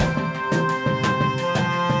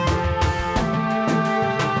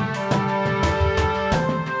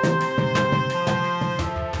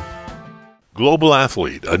Global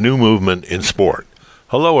Athlete, a new movement in sport.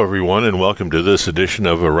 Hello, everyone, and welcome to this edition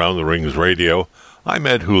of Around the Rings Radio. I'm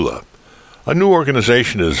Ed Hula. A new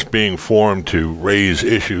organization is being formed to raise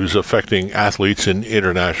issues affecting athletes in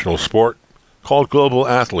international sport called Global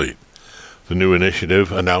Athlete. The new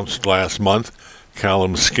initiative, announced last month,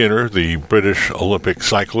 Callum Skinner, the British Olympic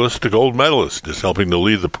cyclist, a gold medalist, is helping to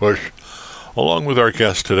lead the push, along with our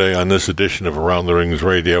guest today on this edition of Around the Rings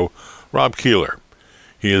Radio, Rob Keeler.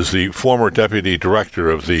 He is the former deputy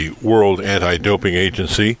director of the World Anti-Doping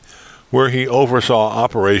Agency, where he oversaw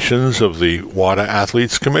operations of the WADA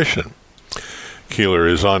Athletes Commission. Keeler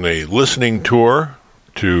is on a listening tour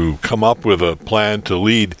to come up with a plan to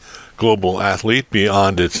lead Global Athlete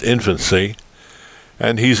beyond its infancy,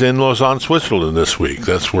 and he's in Lausanne, Switzerland this week.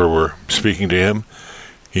 That's where we're speaking to him.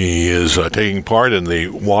 He is taking part in the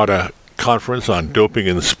WADA conference on doping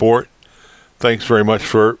in sport. Thanks very much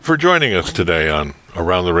for joining us today on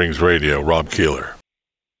Around the Rings Radio, Rob Keeler.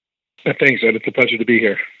 Thanks, Ed. It's a pleasure to be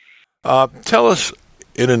here. Tell us,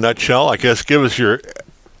 in a nutshell, I guess, give us your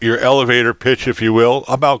elevator pitch, if you will,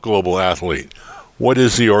 about Global Athlete. What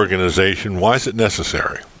is the organization? Why is it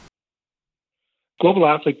necessary? Global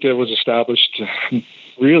Athlete was established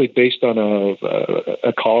really based on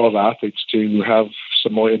a call of athletes to have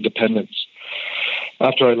some more independence.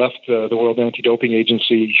 After I left the World Anti-Doping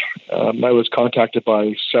Agency, I was contacted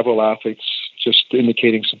by several athletes just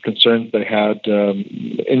indicating some concerns they had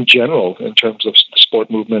in general in terms of the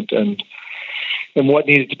sport movement and what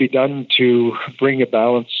needed to be done to bring a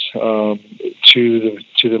balance to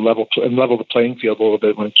the level the playing field a little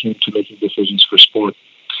bit when it came to making decisions for sport.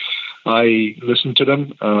 I listened to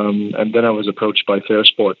them, and then I was approached by Fair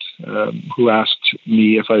Sport, who asked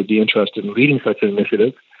me if I'd be interested in leading such an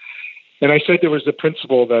initiative. And I said there was a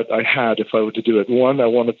principle that I had if I were to do it. One, I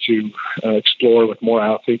wanted to explore with more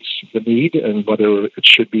athletes the need and whether it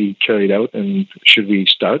should be carried out and should we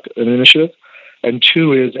start an initiative. And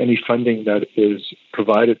two is any funding that is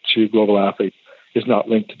provided to Global Athlete is not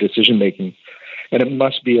linked to decision making. And it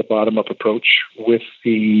must be a bottom-up approach with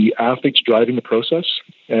the athletes driving the process.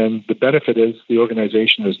 And the benefit is the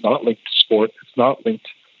organization is not linked to sport, it's not linked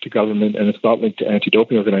to government, and it's not linked to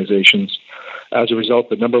anti-doping organizations. As a result,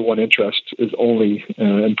 the number one interest is only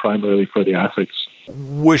and primarily for the athletes.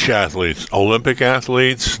 Which athletes? Olympic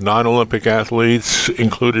athletes, non-Olympic athletes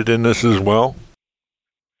included in this as well?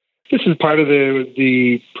 This is part of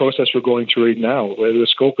the process we're going through right now, where the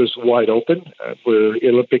scope is wide open. We're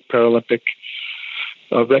Olympic, Paralympic,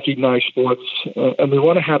 recognized sports, and we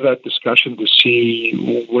want to have that discussion to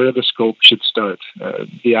see where the scope should start.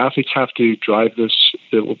 The athletes have to drive this.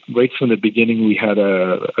 Right from the beginning, we had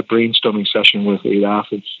a brainstorming session with 8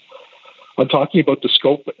 athletes on talking about the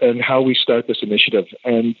scope and how we start this initiative.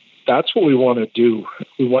 And that's what we want to do.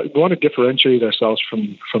 We want to differentiate ourselves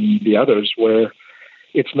from the others, where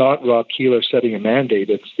it's not Rob Keeler setting a mandate,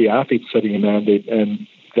 it's the athletes setting a mandate and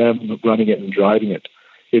them running it and driving it.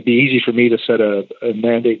 It'd be easy for me to set a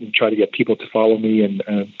mandate and try to get people to follow me and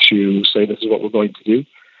to say this is what we're going to do. And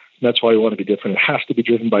that's why we want to be different. It has to be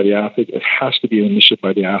driven by the athlete. It has to be an initiative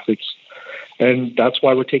by the athletes. And that's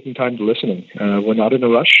why we're taking time to listening. We're not in a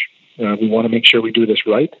rush. We want to make sure we do this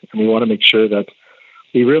right, and we want to make sure that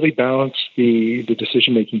we really balance the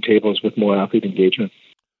decision-making tables with more athlete engagement.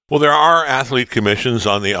 Well, there are athlete commissions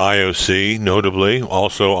on the IOC, notably,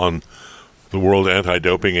 also on the World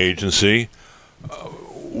Anti-Doping Agency.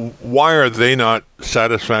 Why are they not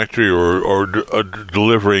satisfactory or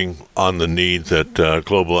delivering on the needs that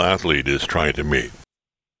Global Athlete is trying to meet?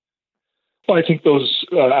 Well, I think those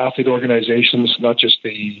athlete organizations, not just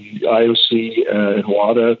the IOC and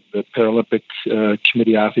WADA, the Paralympic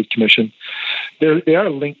Committee Athlete Commission, they are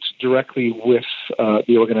linked directly with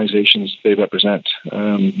the organizations they represent.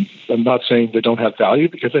 I'm not saying they don't have value,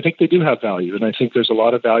 because I think they do have value, and I think there's a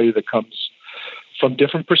lot of value that comes from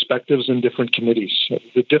different perspectives and different committees.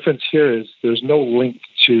 The difference here is there's no link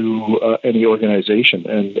to any organization,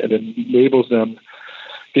 and it enables them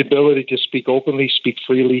the ability to speak openly, speak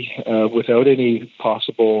freely, without any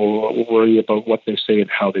possible worry about what they say and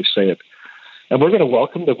how they say it. And we're going to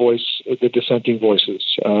welcome the dissenting voices.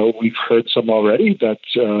 We've heard some already that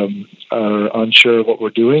are unsure of what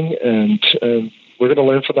we're doing, and we're going to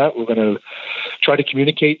learn from that. We're going to try to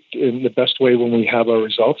communicate in the best way when we have our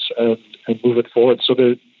results and move it forward, so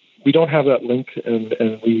that we don't have that link,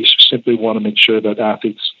 and we simply want to make sure that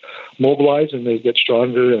athletes mobilize and they get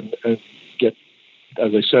stronger and get,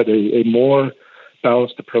 as I said, a more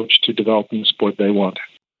balanced approach to developing the sport they want.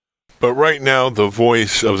 But right now, the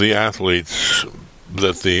voice of the athletes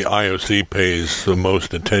that the IOC pays the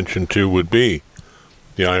most attention to would be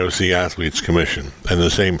the IOC Athletes Commission, and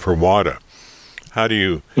the same for WADA. How do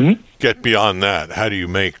you get beyond that? How do you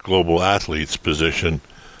make Global Athletes' position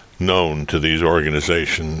known to these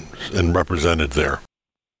organizations and represented there?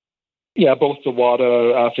 Yeah, both the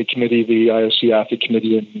WADA Athlete Committee, the IOC Athlete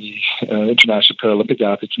Committee, and the International Paralympic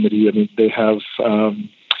Athlete Committee. I mean, they have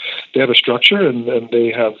a structure, and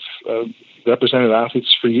they have represented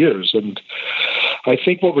athletes for years. And I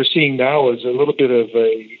think what we're seeing now is a little bit of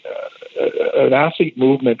an athlete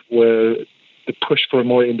movement where the push for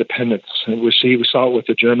more independence. And we saw it with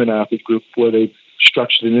the German athlete group, where they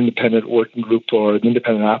structured an independent working group or an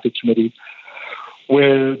independent athlete committee,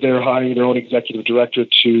 where they're hiring their own executive director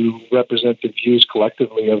to represent the views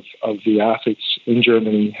collectively of the athletes in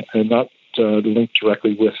Germany and not linked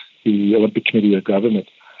directly with the Olympic Committee or government.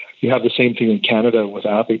 You have the same thing in Canada with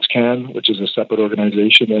Athletes Can, which is a separate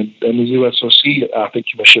organization, and the USOC Athlete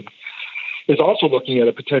Commission is also looking at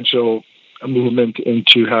a potential movement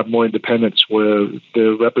to have more independence where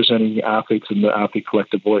they're representing athletes in the athlete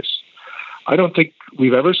collective voice. I don't think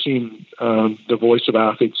we've ever seen the voice of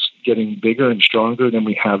athletes getting bigger and stronger than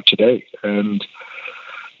we have today. And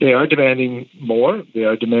they are demanding more. They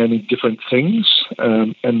are demanding different things.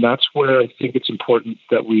 And that's where I think it's important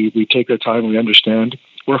that we take our time, we understand.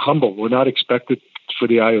 We're humble. We're not expected for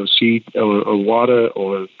the IOC or WADA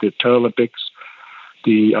or the Paralympics,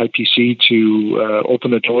 the IPC to open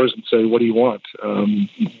the doors and say, what do you want?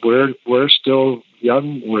 We're still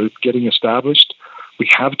young. We're getting established. We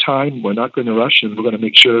have time. We're not going to rush, and we're going to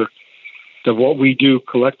make sure that what we do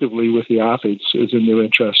collectively with the athletes is in their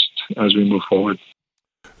interest as we move forward.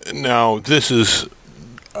 Now, this is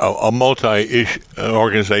a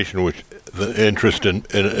multi-organization with the interest in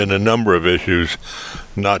a number of issues,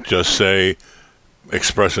 not just, say,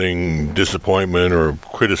 expressing disappointment or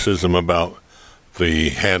criticism about the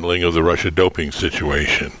handling of the Russia doping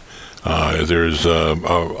situation. There's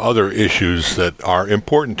other issues that are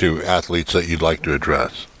important to athletes that you'd like to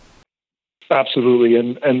address. Absolutely,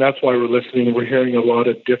 and that's why we're listening. We're hearing a lot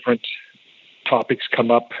of different topics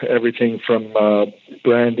come up, everything from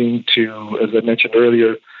branding to, as I mentioned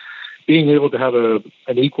earlier, being able to have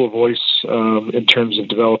an equal voice in terms of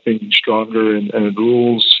developing stronger and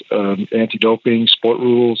rules, anti-doping, sport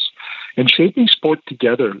rules, and shaping sport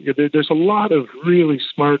together. There's a lot of really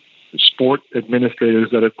smart sport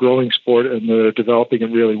administrators that are growing sport and they're developing it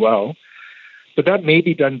really well. But that may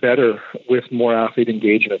be done better with more athlete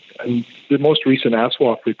engagement. And the most recent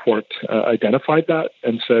ASWAF report identified that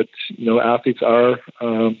and said, athletes are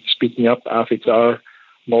speaking up, athletes are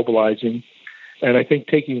mobilizing. And I think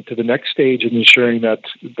taking it to the next stage and ensuring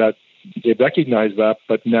that they recognize that,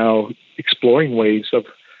 but now exploring ways of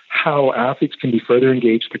how athletes can be further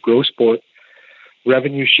engaged to grow sport,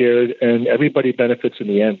 revenue shared, and everybody benefits in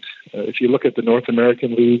the end. If you look at the North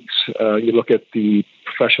American leagues, you look at the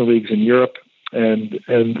professional leagues in Europe and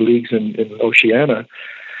the leagues in Oceania,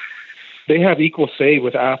 they have equal say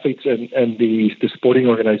with athletes and the sporting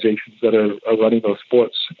organizations that are running those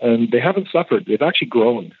sports. And they haven't suffered. They've actually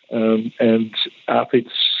grown. And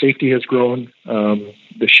athletes' safety has grown.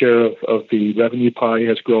 The share of the revenue pie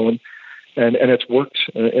has grown. And it's worked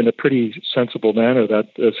in a pretty sensible manner that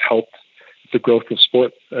has helped the growth of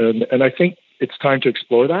sport. And I think it's time to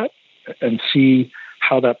explore that and see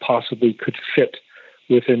how that possibly could fit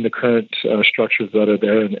within the current structures that are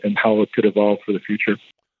there and how it could evolve for the future.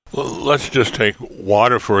 Well, let's just take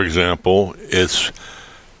WADA, for example. It's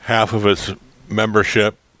half of its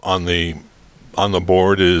membership on the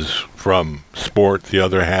board is from sport, the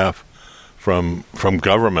other half from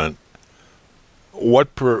government.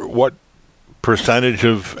 What percentage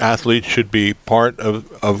of athletes should be part of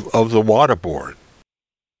the WADA board?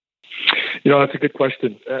 That's a good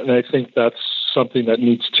question, and I think that's something that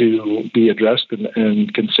needs to be addressed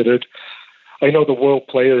and considered. I know the World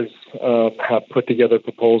Players have put together a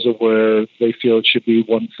proposal where they feel it should be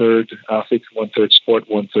 1/3 athletes, 1/3 sport,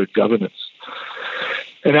 1/3 governance.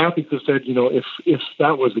 And athletes have said, if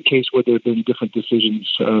that was the case, would there have been different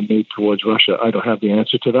decisions made towards Russia? I don't have the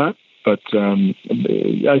answer to that, but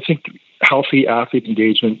I think healthy athlete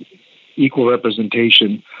engagement, equal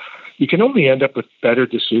representation, you can only end up with better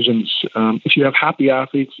decisions if you have happy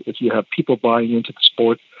athletes, if you have people buying into the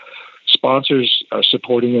sport, sponsors are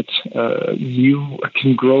supporting it. You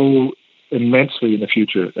can grow immensely in the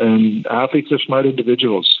future. And athletes are smart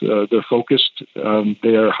individuals. They're focused.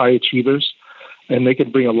 They are high achievers, and they can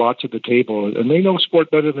bring a lot to the table. And they know sport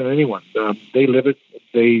better than anyone. They live it.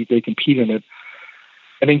 They compete in it.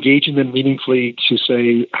 And engaging them meaningfully to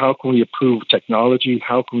say, how can we improve technology?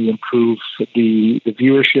 How can we improve the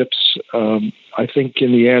viewerships? I think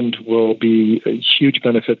in the end will be a huge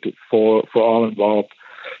benefit for all involved.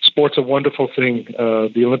 Sport's a wonderful thing.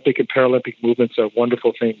 The Olympic and Paralympic movements are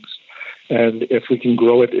wonderful things. And if we can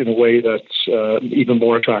grow it in a way that's even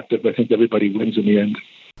more attractive, I think everybody wins in the end.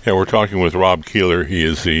 Yeah, we're talking with Rob Keeler. He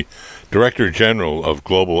is the Director General of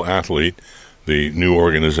Global Athlete, the new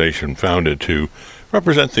organization founded to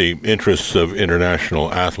represent the interests of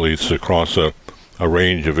international athletes across a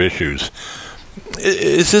range of issues.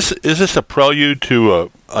 Is this a prelude to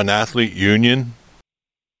an athlete union?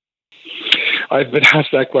 I've been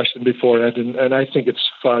asked that question before, Ed, and I think it's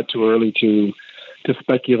far too early to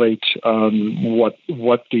speculate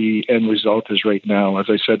what the end result is right now. As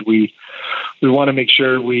I said, we want to make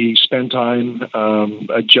sure we spend time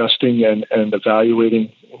adjusting and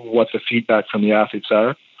evaluating what the feedback from the athletes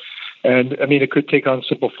are. And I mean, it could take on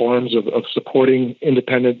simple forms of supporting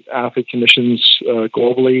independent athlete commissions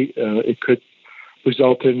globally. It could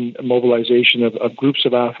result in mobilization of groups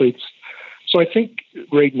of athletes. So I think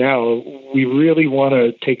right now we really want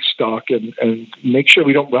to take stock and make sure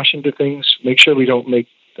we don't rush into things, make sure we don't make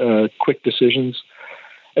quick decisions,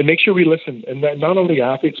 and make sure we listen. And that not only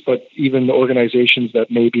athletes, but even the organizations that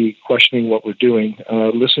may be questioning what we're doing,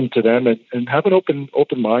 listen to them and have an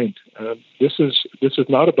open mind. This is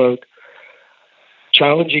not about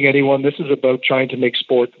challenging anyone. This is about trying to make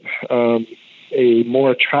sport a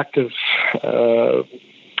more attractive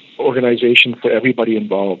organization for everybody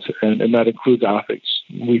involved, and that includes athletes.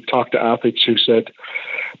 We've talked to athletes who said,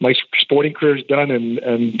 my sporting career is done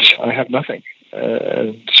and I have nothing.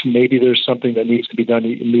 And maybe there's something that needs to be done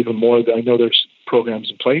even more. I know there's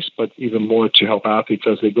programs in place, but even more to help athletes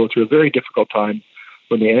as they go through a very difficult time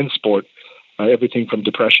when they end sport, everything from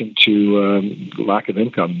depression to lack of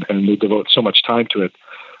income, and they devote so much time to it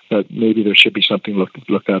that maybe there should be something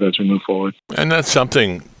looked at as we move forward. And that's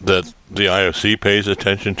something that the IOC pays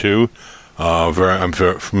attention to. I'm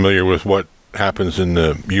very familiar with what happens in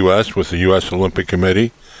the U.S. with the U.S. Olympic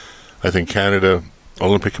Committee. I think Canada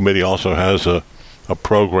Olympic Committee also has a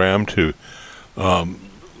program to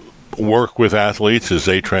work with athletes as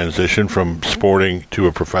they transition from sporting to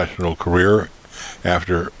a professional career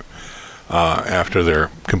after their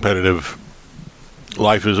competitive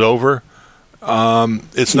life is over.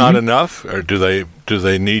 It's not enough, or do they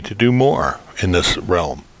need to do more in this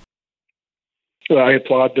realm? Well, I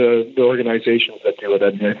applaud the organizations that do it.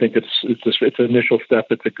 I mean, I think it's an initial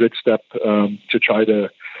step. It's a good step to try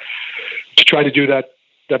to do that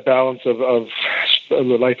balance of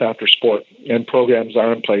life after sport, and programs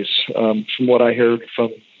are in place. From what I heard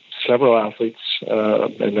from several athletes,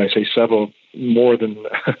 and I say several, more than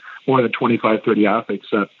 25, 30 athletes,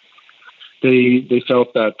 that they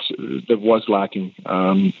felt that there was lacking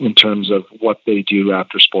in terms of what they do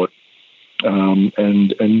after sport,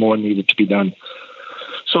 and more needed to be done.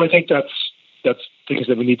 So I think that's things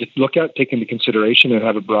that we need to look at, take into consideration, and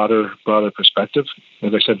have a broader perspective.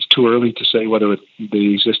 As I said, it's too early to say whether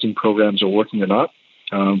the existing programs are working or not.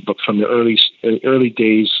 But from the early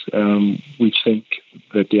days, we think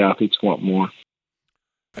that the athletes want more.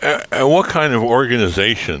 And what kind of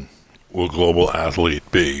organization will Global Athlete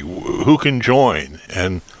be? Who can join,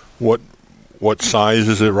 and what size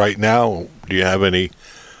is it right now? Do you have any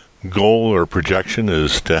goal or projection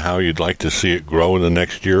as to how you'd like to see it grow in the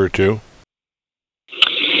next year or two?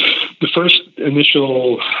 The first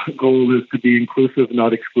initial goal is to be inclusive,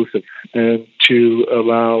 not exclusive, and to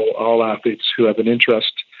allow all athletes who have an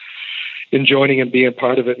interest in joining and being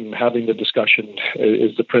part of it and having the discussion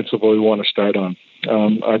is the principle we want to start on.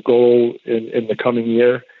 Our goal in the coming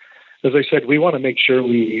year, as I said, we want to make sure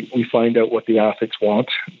we find out what the athletes want,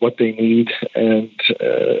 what they need, and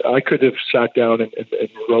I could have sat down and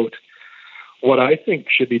wrote what I think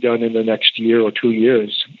should be done in the next year or 2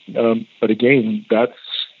 years. But again, that's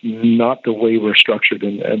not the way we're structured,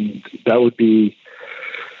 and that would be,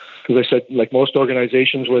 as I said, like most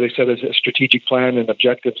organizations where they set a strategic plan and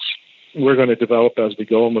objectives, we're going to develop as we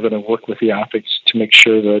go, and we're going to work with the athletes to make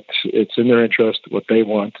sure that it's in their interest, what they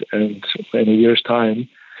want, and in a year's time,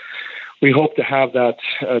 we hope to have that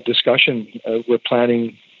discussion. We're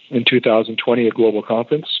planning in 2020 a global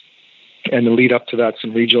conference, and the lead up to that,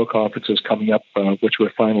 some regional conferences coming up, which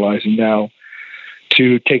we're finalizing now,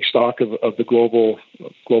 to take stock of the global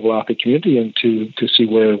athlete community and to see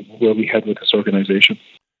where we head with this organization.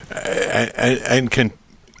 And can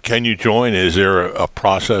you join? Is there a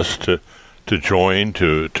process to join,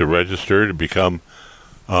 to register, to become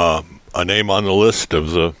a name on the list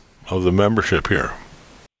of the membership here?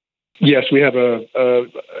 Yes, we have a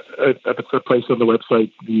place on the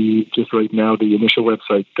website. Just right now, the initial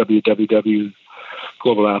website,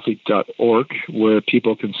 www.globalathlete.org, where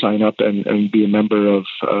people can sign up and be a member of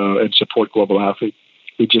and support Global Athlete.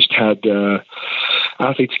 We just had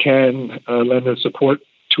Athletes Can lend their support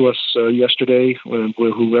to us yesterday,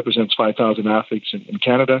 who represents 5,000 athletes in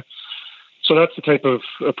Canada. So that's the type of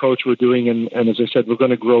approach we're doing. And as I said, we're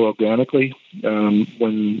going to grow organically.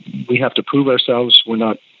 When we have to prove ourselves, we're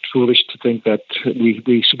not foolish to think that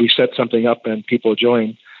we set something up and people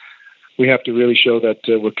join. We have to really show that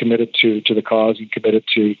we're committed to the cause and committed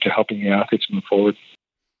to helping the athletes move forward.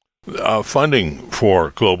 Funding for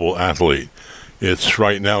Global Athlete, it's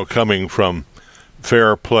right now coming from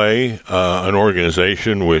Fair Play, an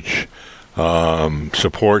organization which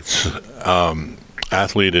supports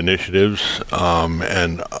athlete initiatives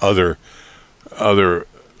and other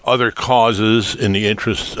causes in the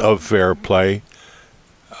interests of fair play.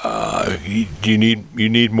 You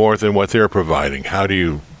need more than what they're providing. How do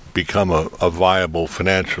you become a viable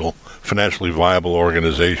financially viable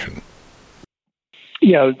organization?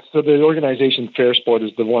 Yeah, so the organization Fair Sport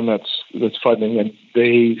is the one that's funding, and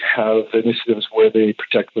they have initiatives where they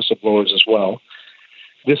protect whistleblowers as well.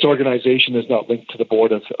 This organization is not linked to the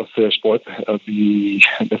board of Fair Sport. The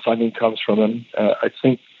funding comes from them. I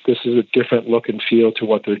think this is a different look and feel to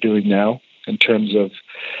what they're doing now in terms of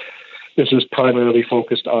this is primarily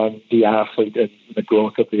focused on the athlete and the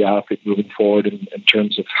growth of the athlete moving forward in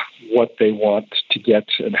terms of what they want to get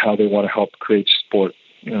and how they want to help create sport.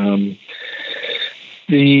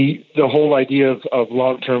 The whole idea of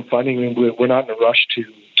long-term funding, I mean, we're not in a rush to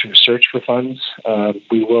search for funds.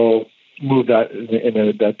 We will move that in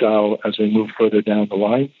that dial as we move further down the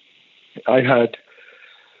line. I had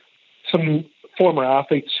some former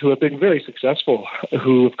athletes who have been very successful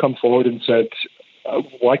who have come forward and said,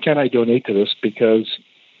 why can't I donate to this? Because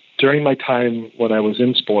during my time when I was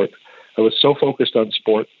in sport, I was so focused on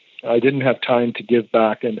sport, I didn't have time to give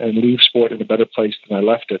back and leave sport in a better place than I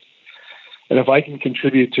left it. And if I can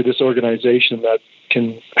contribute to this organization that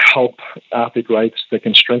can help athlete rights, that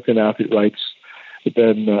can strengthen athlete rights,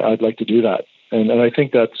 then I'd like to do that. And I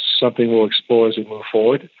think that's something we'll explore as we move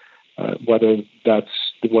forward, whether that's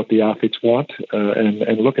what the athletes want,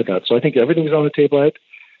 and look at that. So I think everything's on the table, Ed,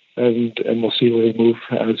 and we'll see where we move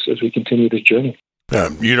as we continue this journey.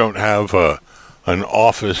 You don't have an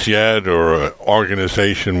office yet or an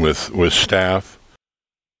organization with staff?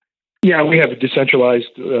 Yeah, we have a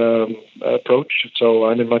decentralized approach. So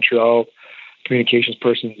I'm in Montreal, communications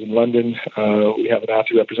persons in London. We have an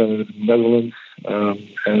athlete representative in the Netherlands,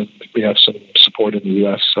 and we have some support in the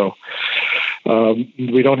U.S. So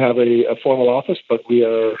we don't have a formal office, but we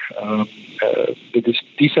are the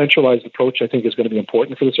decentralized approach. I think is going to be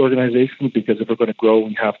important for this organization because if we're going to grow,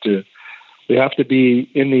 we have to be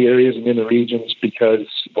in the areas and in the regions because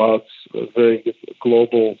while it's a very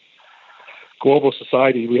global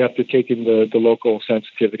society, we have to take in the local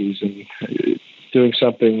sensitivities and doing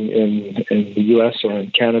something in the U.S. or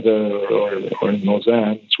in Canada or in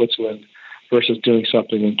Lausanne, Switzerland, versus doing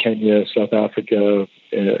something in Kenya, South Africa,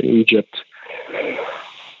 Egypt,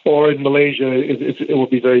 or in Malaysia. It will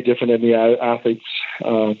be very different, and the athletes'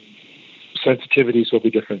 sensitivities will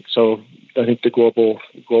be different. So I think the global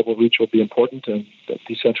reach will be important, and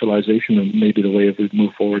decentralization and maybe the way we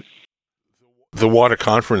move forward. The WADA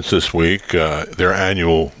conference this week, their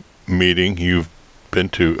annual meeting, you've been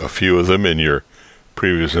to a few of them in your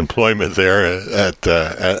previous employment there at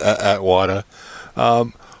WADA.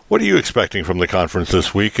 What are you expecting from the conference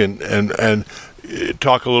this week? And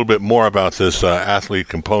talk a little bit more about this athlete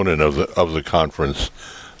component of the conference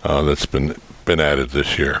that's been added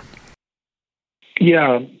this year.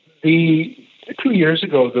 Yeah, 2 years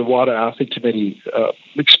ago, the WADA Athlete Committee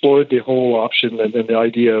explored the whole option and the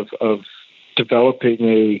idea of developing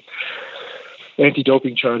a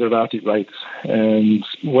anti-doping charter of athlete rights and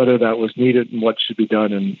whether that was needed and what should be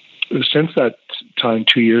done. And since that time,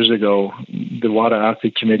 2 years ago, the WADA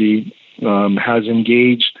Athlete Committee has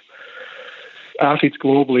engaged athletes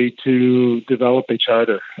globally to develop a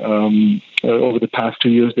charter. Over the past 2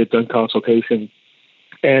 years, they've done consultation.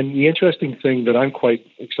 And the interesting thing that I'm quite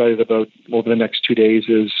excited about over the next 2 days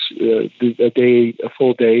is a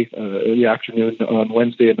full day, the afternoon on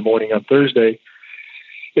Wednesday and the morning on Thursday,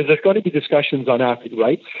 is there's going to be discussions on athlete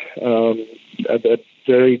rights, a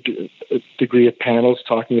very degree of panels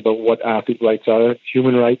talking about what athlete rights are,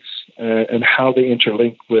 human rights, and how they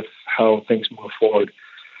interlink with how things move forward.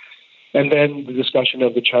 And then the discussion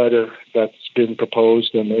of the charter that's been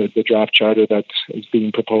proposed and the draft charter that is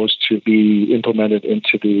being proposed to be implemented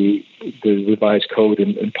into the revised code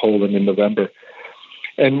in Poland in November.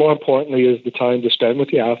 And more importantly is the time to spend with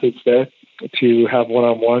the athletes there, to have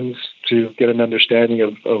one-on-ones, to get an understanding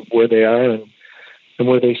of where they are and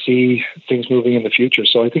where they see things moving in the future.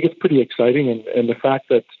 So I think it's pretty exciting. And the fact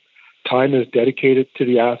that time is dedicated to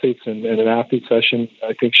the athletes and an athlete session,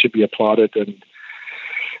 I think should be applauded and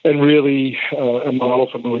really a model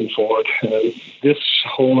for moving forward. This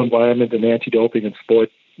whole environment and anti-doping in sport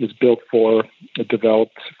is built for,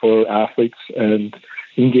 developed for athletes, and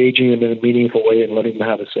engaging them in a meaningful way and letting them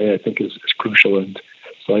have a say, I think, is crucial. And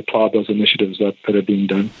so I applaud those initiatives that are being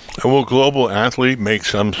done. And will Global Athlete make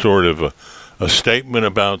some sort of a statement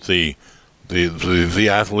about the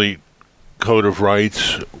athlete code of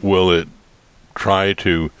rights? Will it try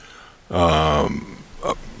to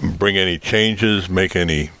bring any changes, make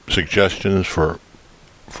any suggestions for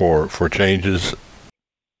changes?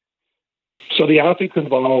 So the athletes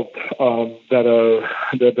involved that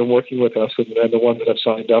have been working with us and the ones that have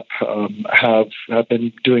signed up have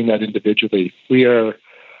been doing that individually. We are, as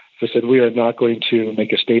I said, we are not going to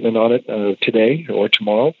make a statement on it today or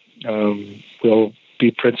tomorrow. We'll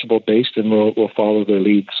be principle based and we'll follow their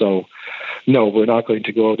lead. So no, we're not going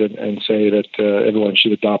to go out and say that everyone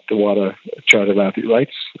should adopt the WADA Charter of Athlete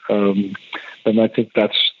Rights. And I think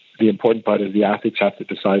that's the important part, is the athletes have to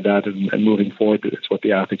decide that, and moving forward, it's what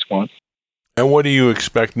the athletes want. And what do you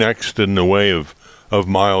expect next in the way of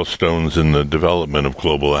milestones in the development of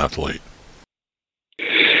Global Athlete?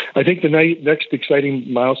 I think the next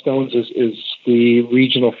exciting milestones is the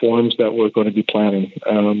regional forums that we're going to be planning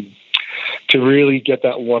to really get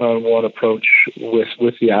that one-on-one approach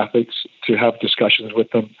with the athletes, to have discussions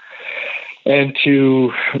with them, and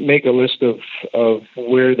to make a list of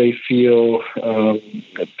where they feel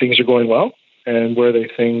things are going well and where they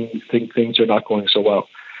think things are not going so well.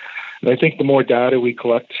 And I think the more data we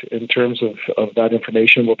collect in terms of that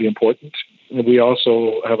information will be important. And we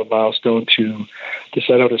also have a milestone to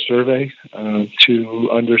set out a survey to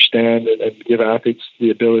understand and give athletes the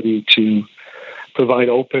ability to provide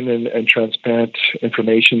open and transparent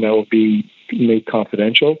information that will be made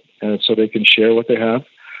confidential, so they can share what they have.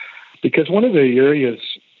 Because one of the areas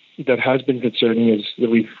that has been concerning is that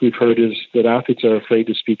we've heard is that athletes are afraid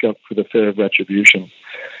to speak up for the fear of retribution.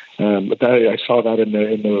 But I saw that in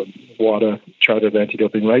the WADA Charter of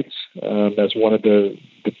Anti-Doping Rights as one of the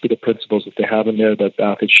principles that they have in there, that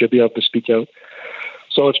athletes should be able to speak out.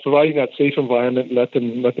 So it's providing that safe environment, let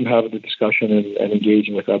them have the discussion and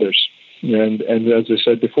engaging with others. And as I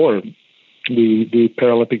said before, the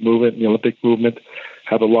Paralympic movement and the Olympic movement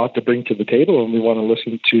have a lot to bring to the table, and we want to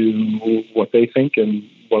listen to what they think and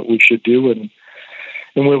what we should do and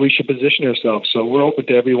where we should position ourselves. So we're open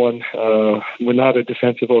to everyone. We're not a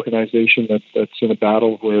defensive organization that's in a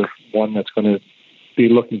battle. We're one that's going to be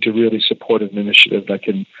looking to really support an initiative that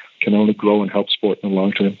can only grow and help sport in the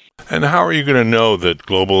long term. And how are you going to know that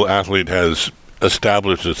Global Athlete has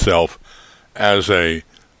established itself as a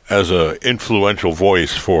influential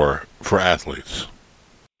voice for athletes?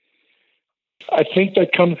 I think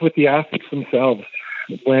that comes with the athletes themselves.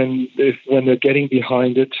 When they're getting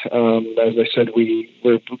behind it, as I said,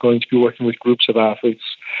 we're going to be working with groups of athletes,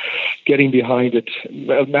 getting behind it.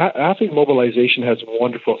 Athlete mobilization has a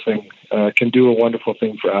wonderful thing, can do a wonderful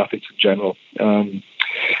thing for athletes in general.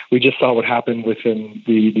 We just saw what happened within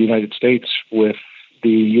the United States with the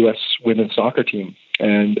U.S. women's soccer team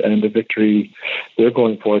and the victory they're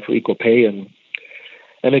going for equal pay, and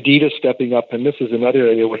Adidas stepping up. And this is another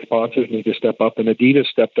area where sponsors need to step up. And Adidas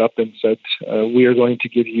stepped up and said, we are going to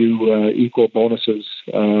give you equal bonuses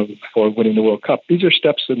for winning the World Cup. These are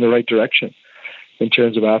steps in the right direction in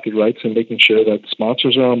terms of athlete rights and making sure that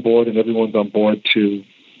sponsors are on board and everyone's on board to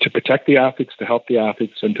protect the athletes, to help the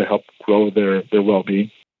athletes, and to help grow their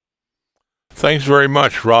well-being. Thanks very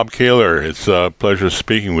much, Rob Kaler. It's a pleasure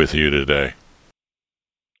speaking with you today.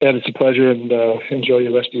 And it's a pleasure, and enjoy the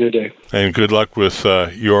rest of your day. And good luck with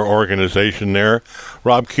your organization there.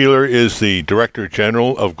 Rob Kaler is the Director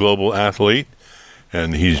General of Global Athlete,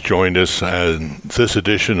 and he's joined us in this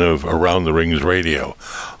edition of Around the Rings Radio.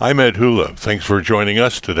 I'm Ed Hula. Thanks for joining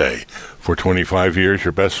us today. For 25 years,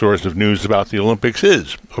 your best source of news about the Olympics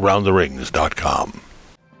is AroundTheRings.com.